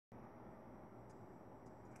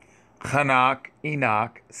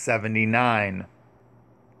Enoch 79.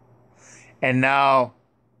 And now,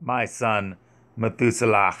 my son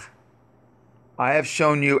Methuselah, I have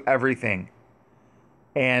shown you everything,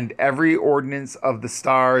 and every ordinance of the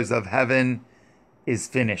stars of heaven is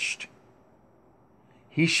finished.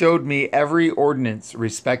 He showed me every ordinance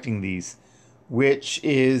respecting these, which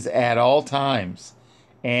is at all times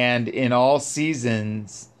and in all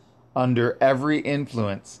seasons, under every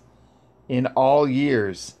influence, in all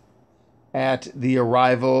years, at the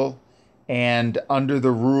arrival and under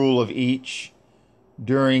the rule of each,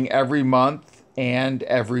 during every month and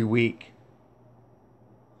every week.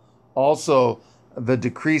 Also, the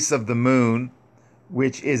decrease of the moon,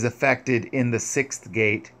 which is effected in the sixth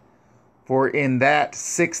gate, for in that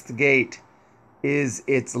sixth gate is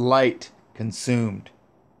its light consumed.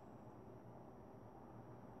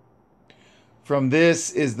 From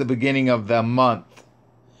this is the beginning of the month,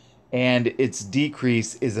 and its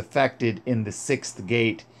decrease is effected in the sixth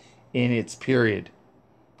gate in its period,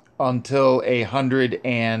 until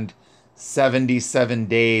 177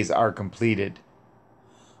 days are completed,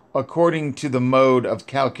 according to the mode of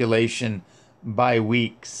calculation by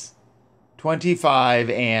weeks, 25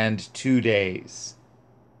 and 2 days.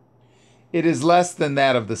 It is less than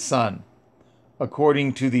that of the sun,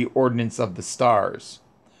 according to the ordinance of the stars,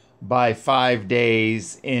 by 5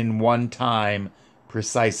 days in one time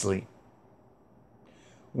precisely.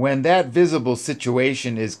 When that visible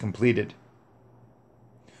situation is completed,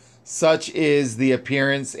 such is the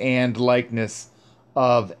appearance and likeness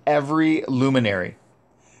of every luminary,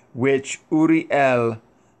 which Uriel,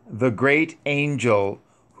 the great angel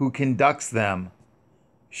who conducts them,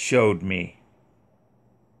 showed me.